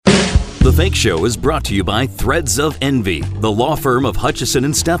The Fake Show is brought to you by Threads of Envy, the law firm of Hutchison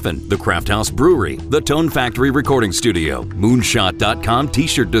and Steffen, the Craft House Brewery, the Tone Factory Recording Studio, Moonshot.com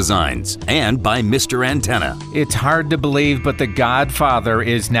T-shirt designs, and by Mr. Antenna. It's hard to believe, but The Godfather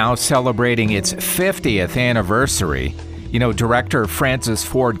is now celebrating its 50th anniversary. You know, director Francis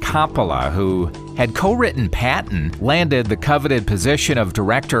Ford Coppola, who had co-written Patton, landed the coveted position of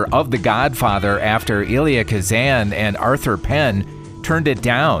director of The Godfather after Elia Kazan and Arthur Penn turned it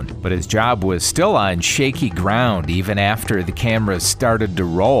down, but his job was still on shaky ground even after the cameras started to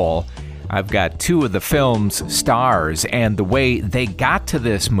roll. I've got two of the film's stars, and the way they got to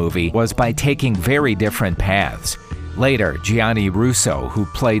this movie was by taking very different paths. Later, Gianni Russo, who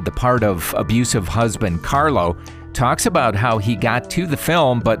played the part of abusive husband Carlo, talks about how he got to the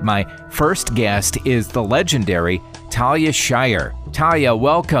film, but my first guest is the legendary Talia Shire. Talia,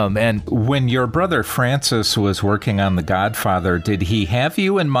 welcome. And when your brother Francis was working on The Godfather, did he have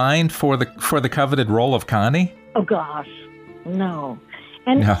you in mind for the coveted role of Connie? Oh, gosh, no.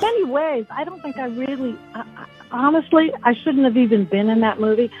 And in many ways, I don't think I really, honestly, I shouldn't have even been in that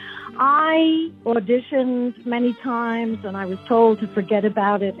movie. I auditioned many times, and I was told to forget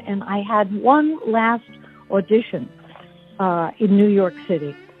about it, and I had one last audition in New York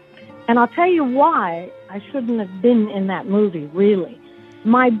City. And I'll tell you why I shouldn't have been in that movie, really.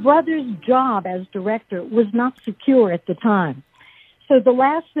 My brother's job as director was not secure at the time. So the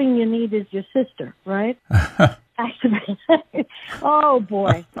last thing you need is your sister, right? Oh,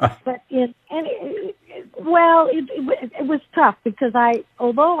 boy. But it was tough because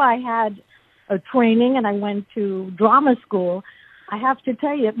although I had a training and I went to drama school, I have to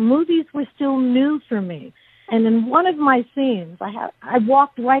tell you, movies were still new for me. And in one of my scenes, I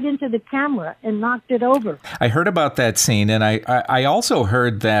walked right into the camera and knocked it over. I heard about that scene, and I also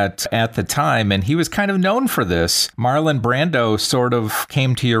heard that at the time, and he was kind of known for this, Marlon Brando sort of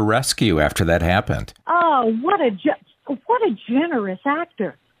came to your rescue after that happened. Oh, what a generous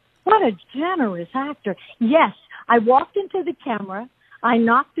actor. What a generous actor. Yes, I walked into the camera. I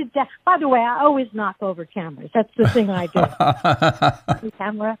knocked it down. By the way, I always knock over cameras. That's the thing I do. The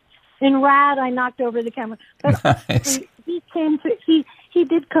camera. In Rad, I knocked over the camera. But nice. He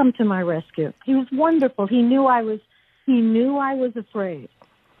did come to my rescue. He was wonderful. He knew I was afraid.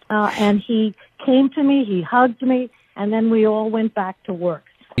 And he came to me, he hugged me, and then we all went back to work.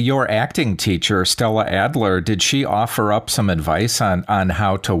 Your acting teacher, Stella Adler, did she offer up some advice on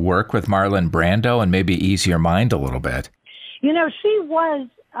how to work with Marlon Brando and maybe ease your mind a little bit? You know, she was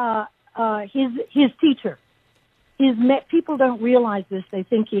his teacher. People don't realize this. They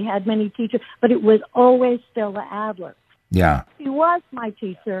think he had many teachers, but it was always Stella Adler. Yeah. She was my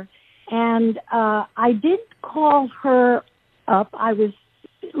teacher, and I did call her up. I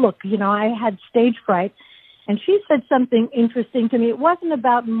had stage fright, and she said something interesting to me. It wasn't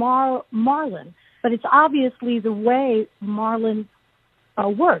about Marlon, but it's obviously the way Marlon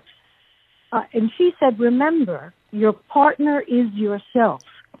works. And she said, remember, your partner is yourself.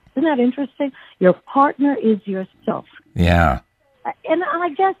 Isn't that interesting? Your partner is yourself. Yeah. And I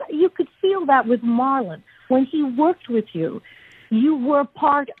guess you could feel that with Marlon. When he worked with you, you were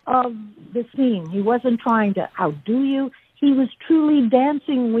part of the scene. He wasn't trying to outdo you. He was truly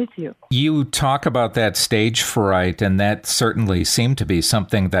dancing with you. You talk about that stage fright, and that certainly seemed to be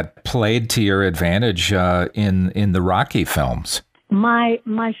something that played to your advantage in the Rocky films. My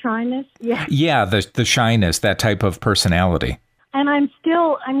shyness? Yeah. Yeah, the shyness, that type of personality. And I'm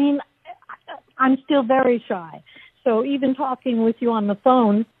still very shy. So even talking with you on the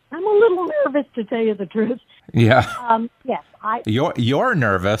phone, I'm a little nervous, to tell you the truth. Yeah. Yes. You're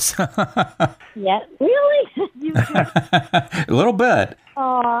nervous. Yeah. Really? You a little bit.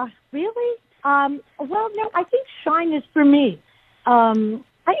 Really? Well, no, I think shyness for me. And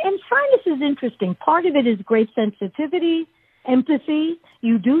shyness is interesting. Part of it is great sensitivity, empathy.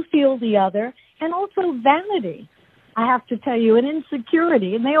 You do feel the other, and also vanity. I have to tell you, and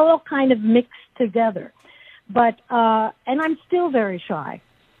insecurity, and they all kind of mix together. But, and I'm still very shy.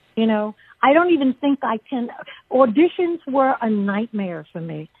 You know, I don't even think I can. Auditions were a nightmare for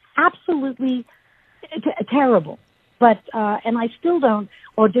me. Absolutely terrible. But, and I still don't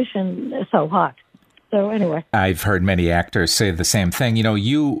audition so hot. So anyway. I've heard many actors say the same thing. You know,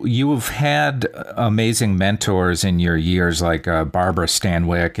 you've had amazing mentors in your years, like Barbara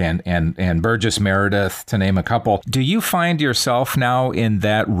Stanwyck and Burgess Meredith, to name a couple. Do you find yourself now in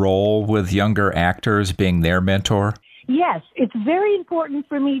that role with younger actors, being their mentor? Yes, it's very important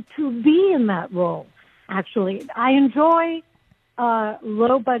for me to be in that role, actually. I enjoy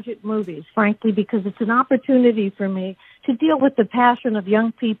low-budget movies, frankly, because it's an opportunity for me to deal with the passion of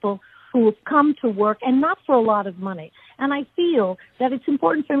young people who have come to work and not for a lot of money. And I feel that it's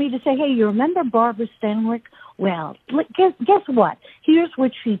important for me to say, hey, you remember Barbara Stanwyck? Well, guess what? Here's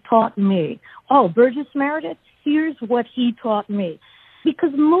what she taught me. Oh, Burgess Meredith, here's what he taught me.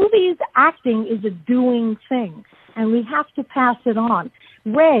 Because movies, acting is a doing thing, and we have to pass it on.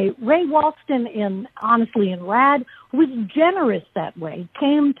 Ray Walston in Rad was generous that way. He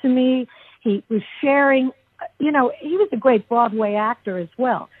came to me. He was sharing. He was a great Broadway actor as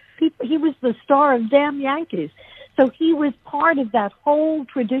well. He was the star of Damn Yankees. So he was part of that whole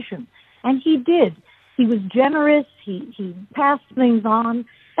tradition. And he did. He was generous. He passed things on.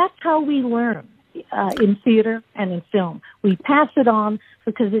 That's how we learn in theater and in film. We pass it on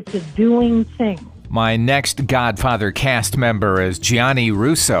because it's a doing thing. My next Godfather cast member is Gianni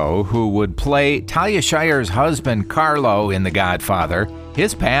Russo, who would play Talia Shire's husband, Carlo, in The Godfather.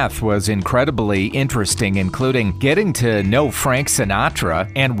 His path was incredibly interesting, including getting to know Frank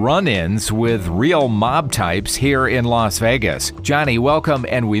Sinatra and run-ins with real mob types here in Las Vegas. Johnny, welcome,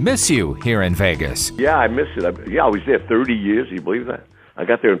 and we miss you here in Vegas. Yeah, I miss it. I was there 30 years. Do you believe that? I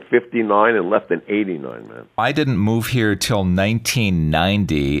got there in 59 and left in 89, man. I didn't move here till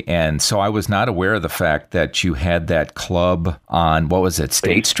 1990, and so I was not aware of the fact that you had that club on, what was it,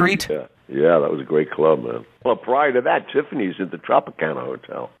 State Street? Yeah, that was a great club, man. Well, prior to that, Tiffany's at the Tropicana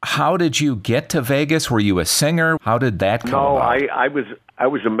Hotel. How did you get to Vegas? Were you a singer? How did that come about? No, I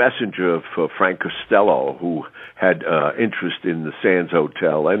was a messenger for Frank Costello, who had interest in the Sands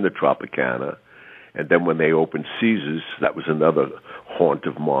Hotel and the Tropicana. And then when they opened Caesars, that was another haunt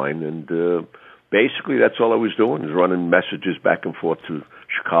of mine. And basically that's all I was doing, was running messages back and forth to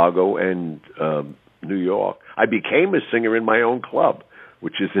Chicago and New York. I became a singer in my own club,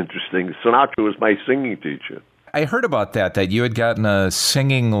 which is interesting. Sinatra was my singing teacher. I heard about that you had gotten a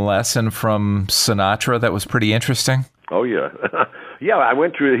singing lesson from Sinatra. That was pretty interesting. Oh, yeah. Yeah, I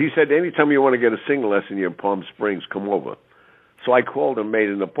went through it. He said, anytime you want to get a singing lesson, you're in Palm Springs, come over. So I called and made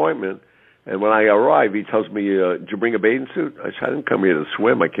an appointment. And when I arrived, he tells me, did you bring a bathing suit? I said, I didn't come here to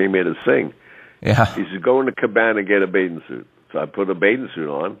swim. I came here to sing. Yeah. He said, go in the cabana and get a bathing suit. So I put a bathing suit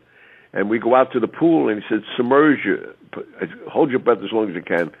on, and we go out to the pool, and he said, hold your breath as long as you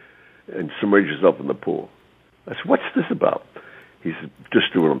can, and submerge yourself in the pool. I said, what's this about? He said,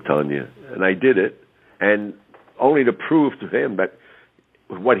 just do what I'm telling you. And I did it, and only to prove to him that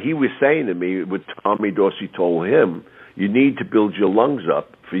what he was saying to me, what Tommy Dorsey told him, you need to build your lungs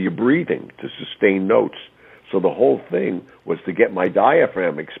up for your breathing to sustain notes. So the whole thing was to get my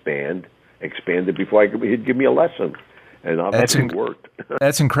diaphragm expanded before he'd give me a lesson. And obviously it worked.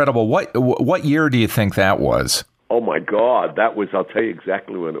 That's incredible. What year do you think that was? Oh, my God. I'll tell you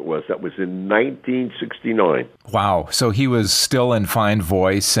exactly when it was. That was in 1969. Wow. So he was still in fine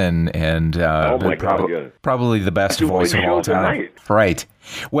voice and oh my God, yeah. Probably the best voice of all time. Right.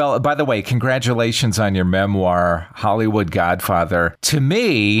 Well, by the way, congratulations on your memoir, Hollywood Godfather. To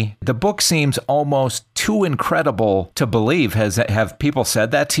me, the book seems almost too incredible to believe. Have people said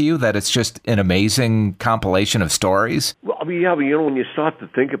that to you, that it's just an amazing compilation of stories? Well, I mean, yeah, but when you start to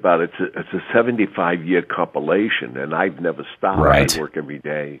think about it, it's a 75-year compilation, and I've never stopped. Right. I work every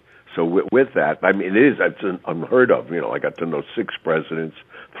day. So with that, I mean, it's unheard of. I got to know 6 presidents,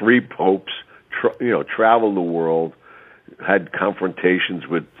 3 popes, traveled the world, had confrontations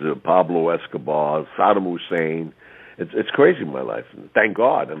with Pablo Escobar, Saddam Hussein. It's crazy in my life. Thank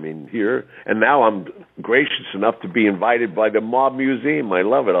God. I mean, here. And now I'm gracious enough to be invited by the Mob Museum. I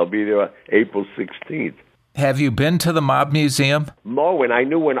love it. I'll be there April 16th. Have you been to the Mob Museum? No, and I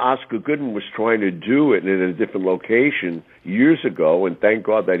knew when Oscar Goodman was trying to do it in a different location years ago, and thank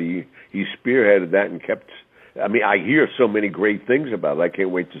God that he spearheaded that and kept... I mean, I hear so many great things about it. I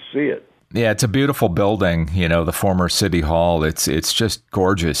can't wait to see it. Yeah, it's a beautiful building, the former City Hall. It's just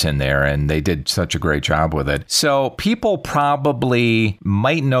gorgeous in there, and they did such a great job with it. So people probably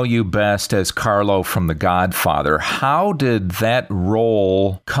might know you best as Carlo from The Godfather. How did that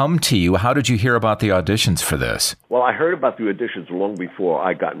role come to you? How did you hear about the auditions for this? Well, I heard about the auditions long before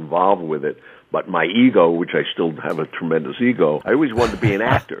I got involved with it, but my ego, which I still have a tremendous ego, I always wanted to be an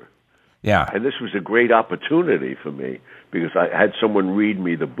actor. Yeah. And this was a great opportunity for me because I had someone read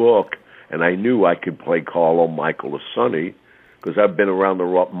me the book, and I knew I could play Carlo, Michael, or Sonny, because I've been around the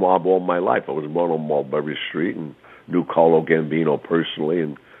mob all my life. I was born on Mulberry Street and knew Carlo Gambino personally,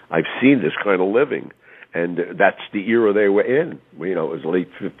 and I've seen this kind of living. And that's the era they were in. It was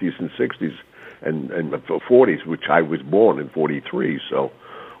late 50s and 60s and 40s, which I was born in 43. So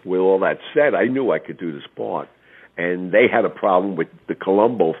with all that said, I knew I could do this part. And they had a problem with the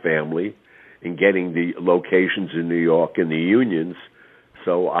Colombo family in getting the locations in New York and the unions.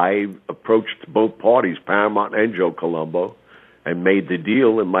 So I approached both parties, Paramount and Joe Colombo, and made the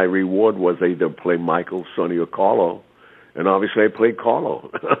deal, and my reward was either play Michael, Sonny, or Carlo. And obviously I played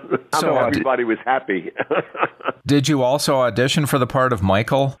Carlo. So everybody was happy. Did you also audition for the part of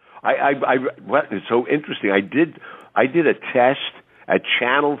Michael? Well, it's so interesting. I did a test at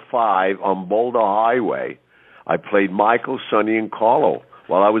Channel 5 on Boulder Highway. I played Michael, Sonny, and Carlo.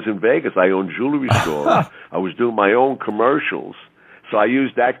 While I was in Vegas, I owned jewelry stores. I was doing my own commercials. So I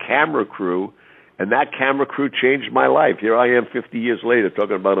used that camera crew, and that camera crew changed my life. Here I am 50 years later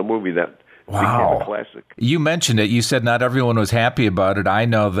talking about a movie that became a classic. You mentioned it. You said not everyone was happy about it. I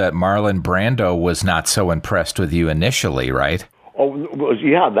know that Marlon Brando was not so impressed with you initially, right? Oh,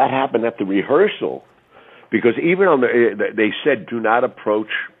 yeah, that happened at the rehearsal. Because even on they said, do not approach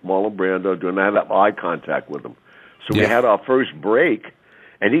Marlon Brando, do not have eye contact with him. So we had our first break,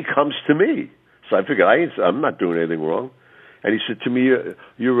 and he comes to me. So I figured, I'm not doing anything wrong. And he said to me,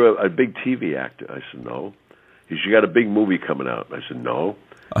 you're a big TV actor. I said, no. He said, you got a big movie coming out. I said, no.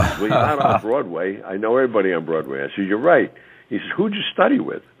 He said, well, you're not on Broadway. I know everybody on Broadway. I said, you're right. He said, who'd you study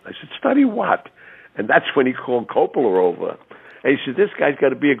with? I said, study what? And that's when he called Coppola over. And he said, this guy's got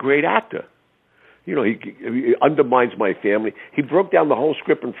to be a great actor. You know, he undermines my family. He broke down the whole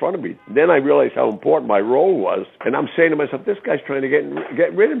script in front of me. Then I realized how important my role was. And I'm saying to myself, this guy's trying to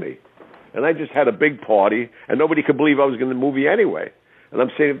get rid of me. And I just had a big party, and nobody could believe I was in the movie anyway. And I'm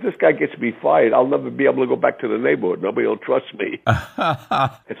saying, if this guy gets me fired, I'll never be able to go back to the neighborhood. Nobody will trust me.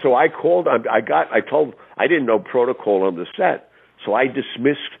 And so I called. I didn't know protocol on the set. So I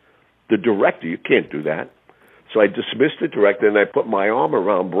dismissed the director. You can't do that. So I dismissed the director, and I put my arm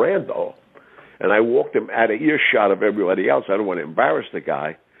around Brando. And I walked him out of earshot of everybody else. I don't want to embarrass the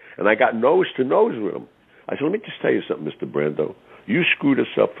guy. And I got nose to nose with him. I said, let me just tell you something, Mr. Brando. You screwed us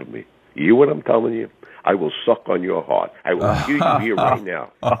up for me. You hear what I'm telling you? I will suck on your heart. I will kill you here right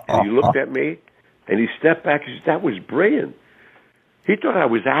now. And he looked at me, and he stepped back. He said, that was brilliant. He thought I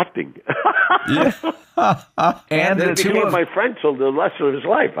was acting. And he became my friend till the rest of his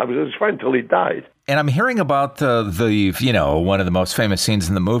life. I was his friend till he died. And I'm hearing about the one of the most famous scenes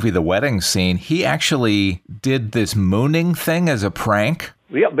in the movie, the wedding scene. He actually did this mooning thing as a prank.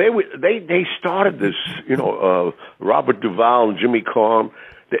 Yeah, they started this, Robert Duvall and Jimmy Carr.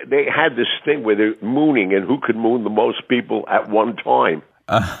 They had this thing where they're mooning and who could moon the most people at one time.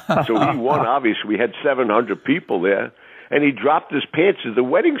 So he won, obviously. We had 700 people there. And he dropped his pants at the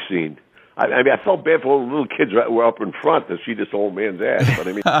wedding scene. I mean, I felt bad for all the little kids that were up in front to see this old man's ass. But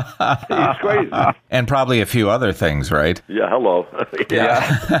I mean, he's crazy. And probably a few other things, right? Yeah, hello.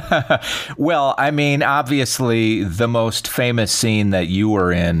 Yeah. Well, I mean, obviously, the most famous scene that you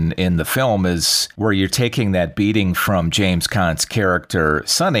were in the film is where you're taking that beating from James Caan's character,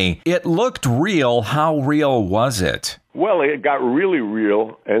 Sonny. It looked real. How real was it? Well, it got really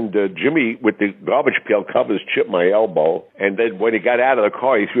real, and Jimmy, with the garbage pail covers, chipped my elbow, and then when he got out of the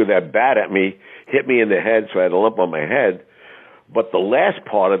car, he threw that bat at me, hit me in the head, so I had a lump on my head. But the last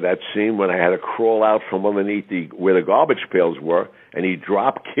part of that scene, when I had to crawl out from underneath where the garbage pails were, and he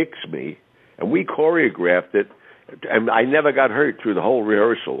drop kicks me, and we choreographed it, and I never got hurt through the whole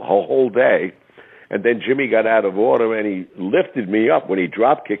rehearsal, the whole day. And then Jimmy got out of order, and he lifted me up when he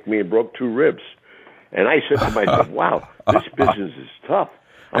drop kicked me and broke 2 ribs. And I said to myself, wow, this business is tough.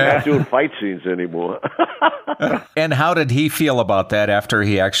 I'm not doing fight scenes anymore. And how did he feel about that after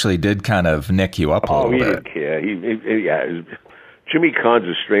he actually did kind of nick you up a little bit? Oh, he didn't care. Jimmy Caan's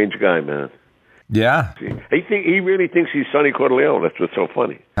a strange guy, man. Yeah. He really thinks he's Sonny Corleone. That's what's so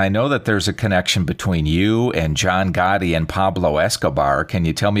funny. I know that there's a connection between you and John Gotti and Pablo Escobar. Can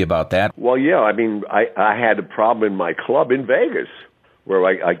you tell me about that? Well, yeah. I mean, I had a problem in my club in Vegas, where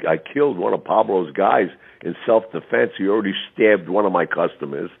I killed one of Pablo's guys in self-defense. He already stabbed one of my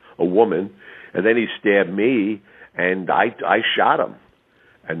customers, a woman, and then he stabbed me, and I shot him.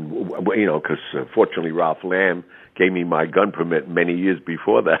 And, because fortunately Ralph Lamb gave me my gun permit many years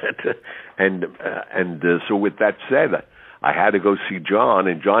before that. So with that said, I had to go see John,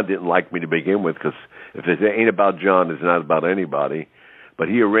 and John didn't like me to begin with, because if it ain't about John, it's not about anybody. But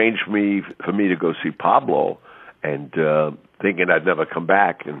he arranged for me to go see Pablo, and thinking I'd never come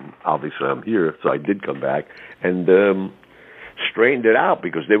back, and obviously I'm here, so I did come back, and straightened it out,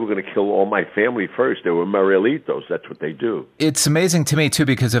 because they were going to kill all my family first. They were Marielitos. That's what they do. It's amazing to me, too,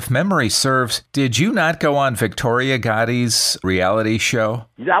 because if memory serves, did you not go on Victoria Gotti's reality show?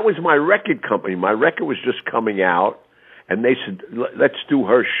 That was my record company. My record was just coming out, and they said, let's do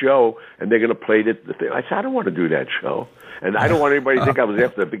her show, and they're going to play the thing. I said, I don't want to do that show. And I don't want anybody to think I was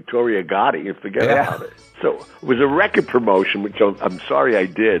after Victoria Gotti and forget about it. So it was a record promotion, which I'm sorry I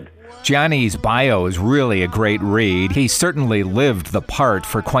did. Gianni's bio is really a great read. He certainly lived the part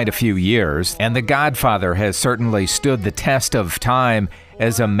for quite a few years, and The Godfather has certainly stood the test of time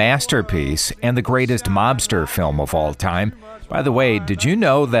as a masterpiece and the greatest mobster film of all time. By the way, did you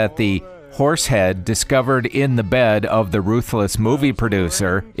know that the horse head discovered in the bed of the ruthless movie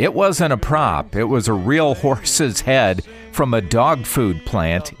producer, it wasn't a prop, it was a real horse's head from a dog food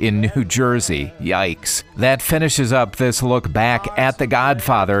plant in New Jersey. Yikes. That finishes up this look back at The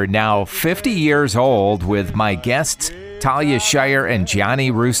Godfather, now 50 years old, with my guests Talia Shire and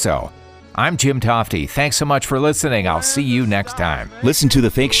Gianni Russo. I'm Jim Tofte. Thanks so much for listening. I'll see you next time. Listen to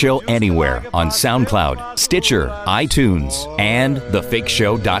The Fake Show anywhere on SoundCloud, Stitcher, iTunes, and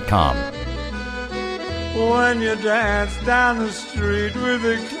thefakeshow.com. When you dance down the street with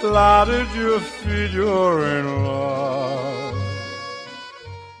a cloud at your feet, you're in love.